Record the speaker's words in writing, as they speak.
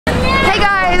Hey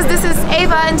guys, this is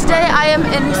Ava and today I am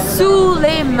in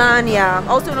Suleymaniah,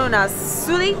 also known as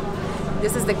Suly.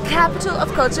 This is the capital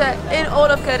of culture in all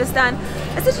of Kurdistan.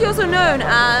 A city also known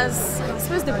as, I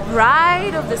suppose, the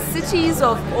bride of the cities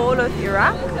of all of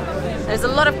Iraq. There's a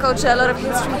lot of culture, a lot of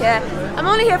history here. I'm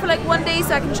only here for like one day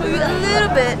so I can show you a little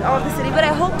bit of the city, but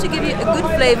I hope to give you a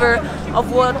good flavor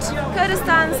of what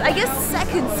Kurdistan's, I guess,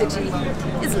 second city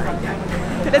is like.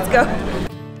 Let's go.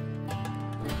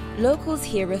 Locals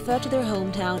here refer to their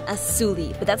hometown as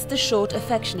Suly, but that's the short,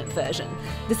 affectionate version.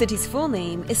 The city's full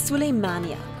name is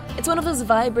Suleymaniah. It's one of those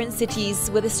vibrant cities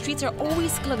where the streets are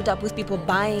always clogged up with people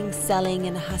buying, selling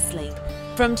and hustling.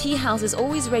 From tea houses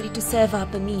always ready to serve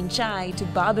up a mean chai to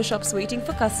barbershops waiting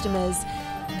for customers,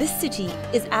 this city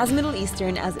is as Middle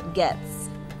Eastern as it gets.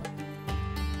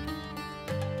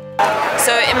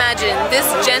 So imagine, this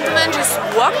gentleman just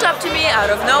walked up to me out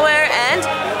of nowhere and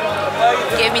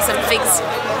gave me some figs.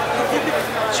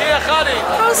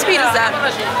 How sweet is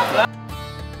that?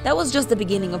 That was just the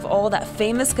beginning of all that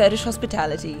famous Kurdish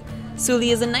hospitality.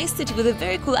 Suly is a nice city with a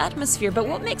very cool atmosphere, but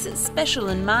what makes it special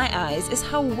in my eyes is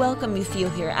how welcome you feel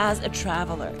here as a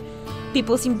traveler.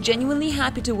 People seem genuinely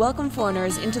happy to welcome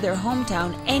foreigners into their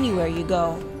hometown anywhere you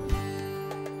go.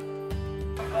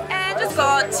 And just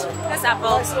got this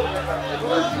apple.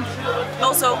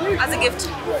 Also, as a gift.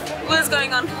 What is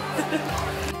going on?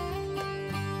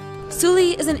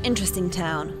 Suly is an interesting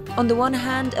town. On the one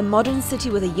hand, a modern city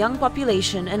with a young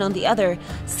population, and on the other,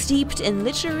 steeped in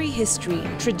literary history,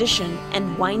 tradition,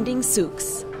 and winding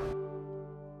souks.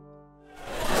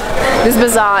 This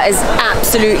bazaar is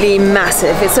absolutely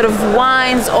massive. It sort of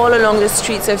winds all along the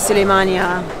streets of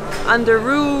Suleymaniah, under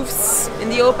roofs, in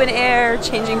the open air,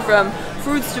 changing from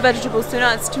fruits to vegetables to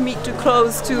nuts to meat to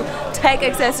clothes to tech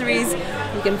accessories.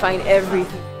 You can find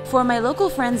everything. For my local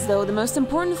friends though, the most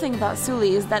important thing about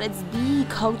Suly is that it's the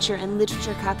culture and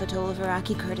literature capital of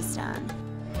Iraqi Kurdistan.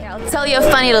 I'll tell you a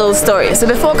funny little story. So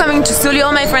before coming to Suly,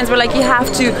 all my friends were like, you have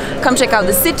to come check out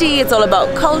the city. It's all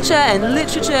about culture and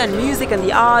literature and music and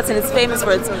the arts, and it's famous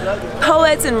for its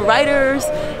poets and writers.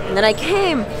 And then I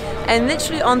came, and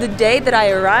literally on the day that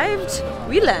I arrived,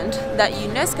 we learned that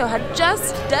UNESCO had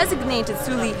just designated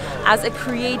Suly as a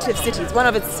creative city. It's one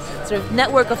of its sort of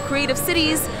network of creative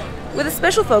cities with a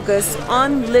special focus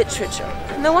on literature.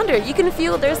 No wonder, you can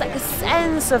feel there's like a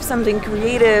sense of something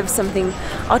creative, something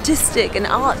artistic and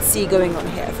artsy going on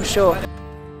here, for sure.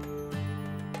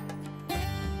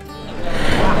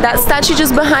 That statue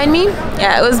just behind me,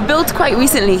 yeah, it was built quite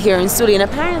recently here in Suly, and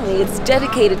apparently it's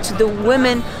dedicated to the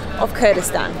women of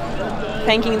Kurdistan,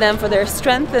 thanking them for their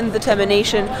strength and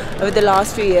determination over the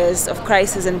last few years of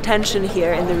crisis and tension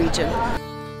here in the region.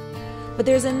 But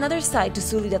there's another side to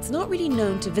Suly that's not really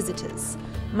known to visitors.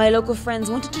 My local friends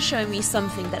wanted to show me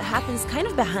something that happens kind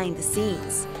of behind the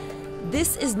scenes.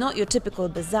 This is not your typical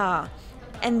bazaar,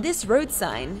 and this road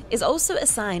sign is also a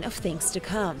sign of things to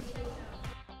come.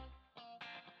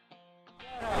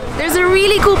 There's a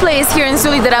really cool place here in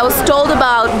Suly that I was told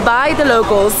about by the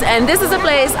locals, and this is a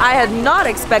place I had not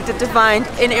expected to find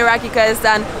in Iraqi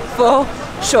Kurdistan for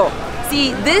sure.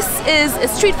 See, this is a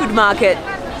street food market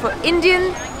for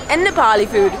Indian and Nepali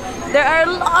food. There are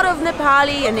a lot of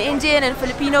Nepali and Indian and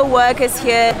Filipino workers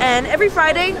here, and every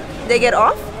Friday they get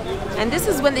off, and this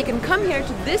is when they can come here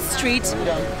to this street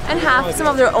and have some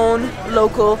of their own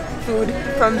local food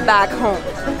from back home.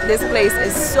 This place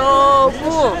is so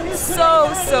cool,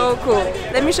 so cool.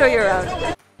 Let me show you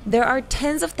around. There are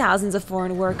tens of thousands of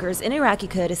foreign workers in Iraqi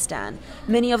Kurdistan,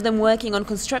 many of them working on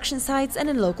construction sites and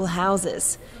in local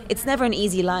houses. It's never an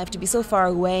easy life to be so far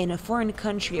away in a foreign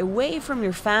country, away from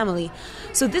your family,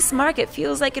 so this market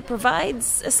feels like it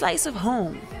provides a slice of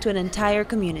home to an entire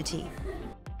community.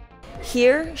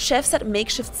 Here, chefs at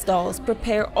makeshift stalls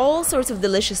prepare all sorts of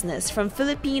deliciousness, from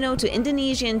Filipino to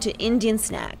Indonesian to Indian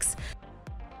snacks.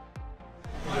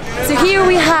 So here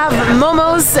we have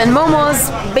momos, and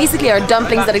momos basically are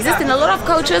dumplings that exist in a lot of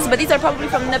cultures, but these are probably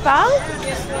from Nepal.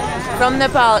 From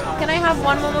Nepal. Can I have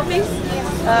one momo, please?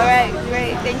 Alright,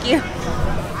 great, thank you.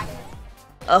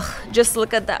 Ugh, just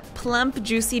look at that plump,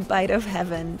 juicy bite of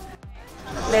heaven.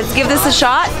 Let's give this a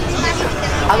shot.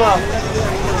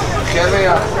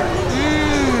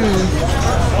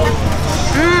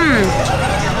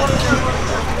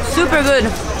 Super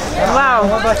good.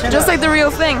 Wow, just like the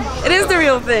real thing. It is the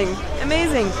real thing.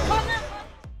 Amazing.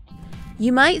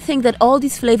 You might think that all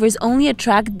these flavors only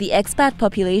attract the expat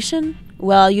population.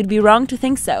 Well, you'd be wrong to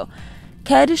think so.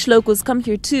 Kurdish locals come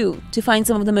here too to find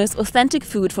some of the most authentic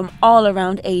food from all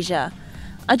around Asia.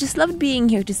 I just loved being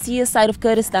here to see a side of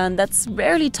Kurdistan that's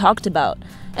rarely talked about,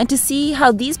 and to see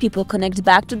how these people connect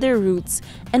back to their roots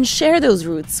and share those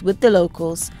roots with the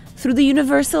locals through the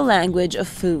universal language of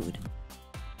food.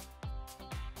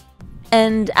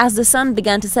 And as the sun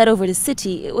began to set over the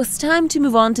city, it was time to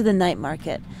move on to the night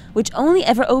market, which only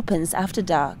ever opens after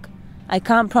dark. I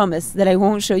can't promise that I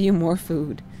won't show you more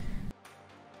food.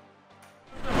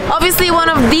 Obviously, one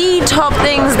of the top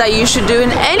things that you should do in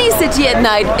any city at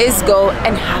night is go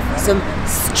and have some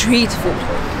street food.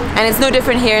 And it's no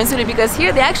different here in Suly, because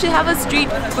here they actually have a street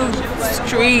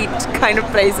kind of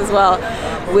place as well,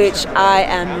 which I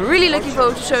am really looking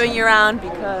forward to showing you around,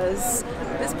 because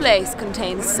this place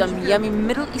contains some yummy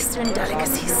Middle Eastern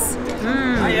delicacies.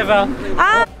 Hi Eva.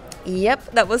 Ah!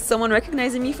 Yep, that was someone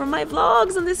recognizing me from my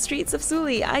vlogs on the streets of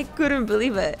Suly. I couldn't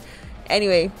believe it.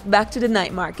 Anyway, back to the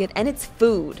night market and its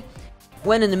food.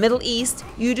 When in the Middle East,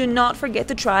 you do not forget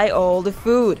to try all the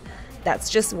food. That's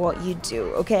just what you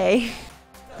do, okay?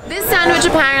 This sandwich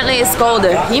apparently is called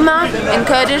a hima in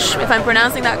Kurdish, if I'm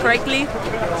pronouncing that correctly.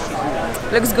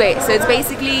 Looks great. So it's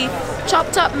basically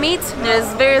chopped up meat. There's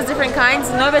various different kinds,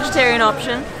 no vegetarian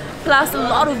option, plus a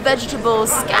lot of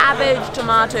vegetables, cabbage,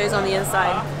 tomatoes on the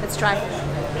inside. Let's try.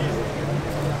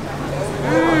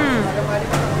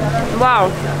 Wow,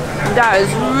 that is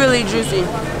really juicy.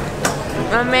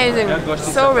 Amazing,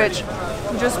 so rich,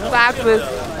 just packed with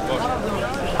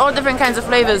all different kinds of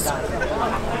flavors.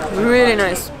 Really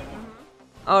nice.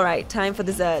 Alright, time for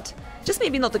dessert. Just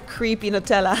maybe not the creepy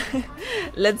Nutella.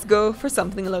 Let's go for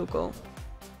something local.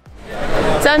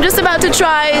 So I'm just about to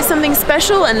try something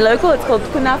special and local. It's called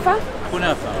kunafa.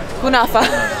 Kunafa.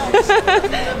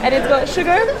 And it's got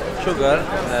sugar. Sugar,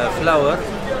 flour,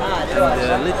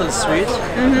 and little sweet,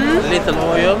 little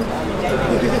oil,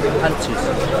 and cheese.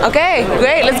 Okay,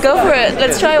 great. Let's go for it.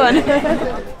 Let's try one.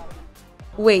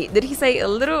 Wait, did he say a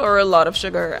little or a lot of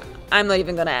sugar? I'm not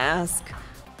even gonna ask.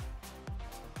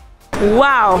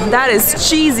 Wow, that is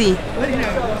cheesy.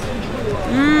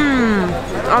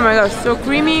 Oh my gosh, so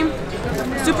creamy,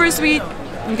 super sweet.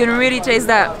 You can really taste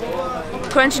that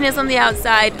crunchiness on the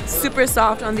outside, super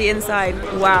soft on the inside.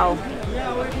 Wow,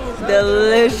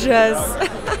 delicious.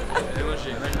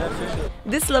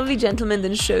 This lovely gentleman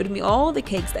then showed me all the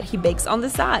cakes that he bakes on the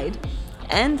side.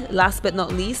 And last but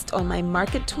not least, on my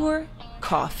market tour,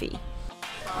 coffee.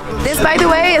 This, by the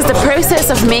way, is the process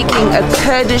of making a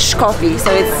Kurdish coffee.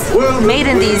 So it's made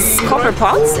in these copper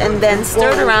pots and then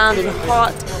stirred around in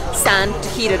hot sand to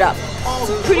heat it up. It's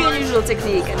a pretty unusual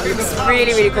technique and it's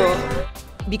really, really cool.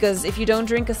 Because if you don't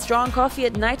drink a strong coffee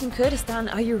at night in Kurdistan,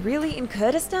 are you really in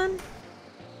Kurdistan?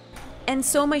 And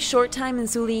so my short time in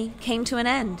Suly came to an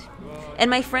end. And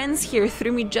my friends here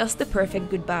threw me just the perfect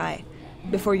goodbye.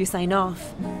 Before you sign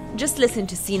off, just listen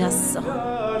to Sina's song.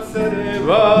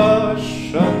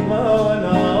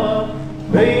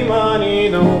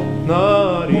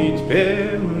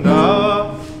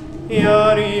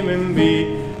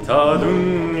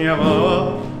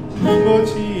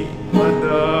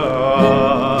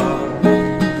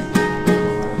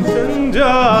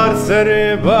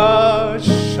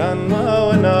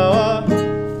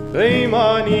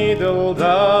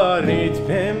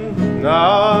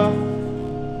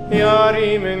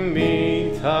 یاری من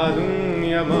بی تا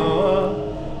دنیا ما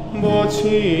با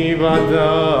چی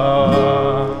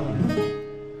بدا